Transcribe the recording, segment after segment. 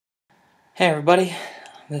Hey everybody,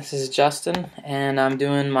 this is Justin, and I'm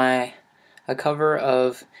doing a cover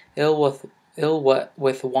of "Ill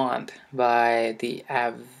with Want" by the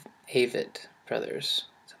Avett Brothers,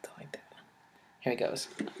 something like that. Here it goes.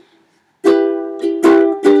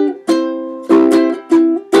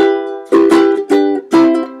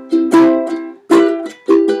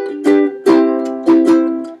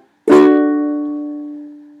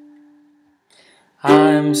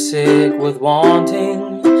 I'm sick with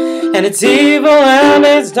wanting, and it's evil and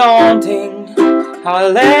it's daunting, how I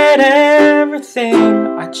let everything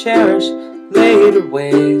I cherish lay to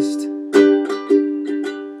waste.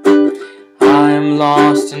 I'm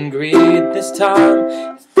lost in greed this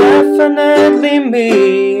time, it's definitely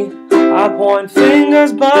me. I point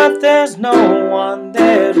fingers but there's no one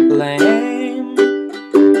there to blame.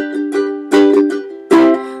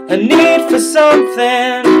 A need for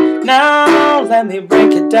something, now let me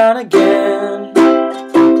break it down again.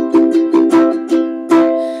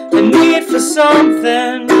 A need for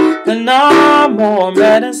something, and not more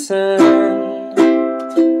medicine.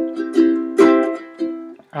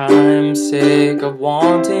 I'm sick of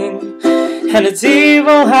wanting, and it's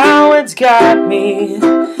evil how it's got me,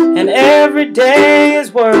 and every day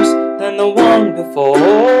is worse than the one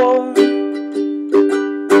before.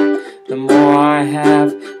 The more I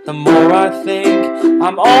have, the more I think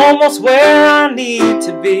I'm almost where I need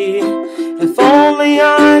to be. If only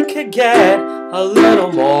I could get a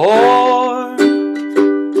little more.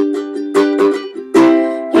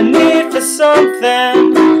 A need for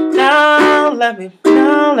something, now let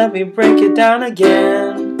me break it down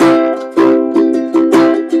again.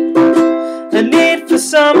 A need for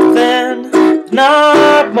something,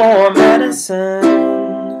 not more medicine.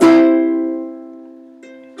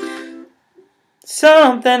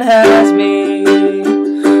 Something has me,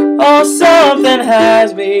 oh something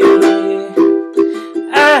has me,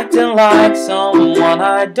 acting like someone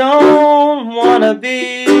I don't wanna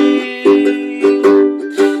be.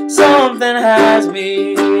 Something has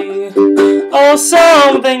me, oh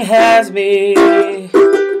something has me,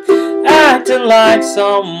 acting like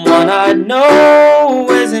someone I know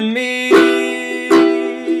isn't me.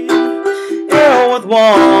 Ill with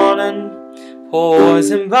wanting,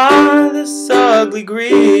 poisoned by this ugly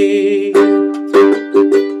greed.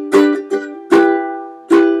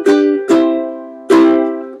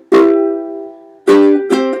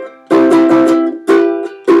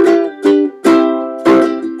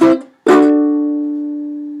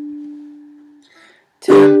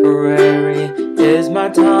 Temporary is my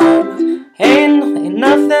time, ain't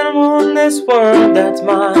nothing on this world that's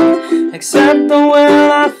mine, except the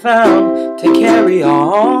will I found to carry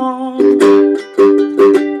on.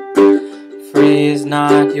 Free is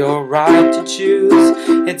not your right to choose,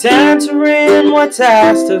 it's answering what's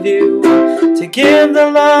asked of you, to give the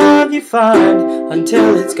love you find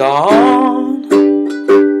until it's gone.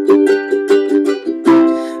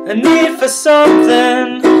 A need for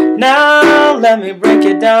something, now let me break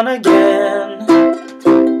it down again.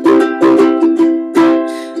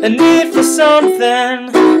 A need for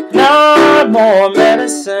something, not more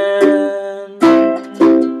medicine.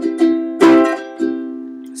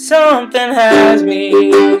 Something has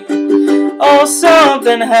me, oh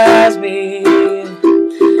something has me,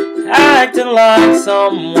 acting like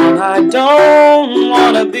someone I don't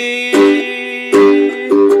wanna be.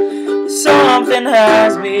 Something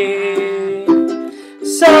has me,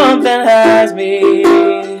 something has me,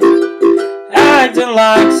 acting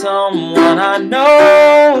like someone I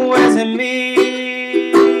know isn't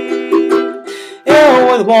me. Ill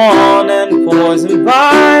with want and poisoned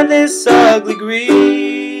by this ugly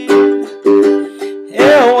greed.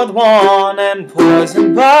 Ill with want and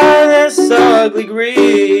poisoned by this ugly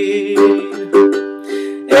greed.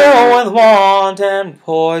 Ill with want and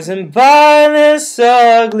poisoned by this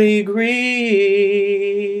ugly greed.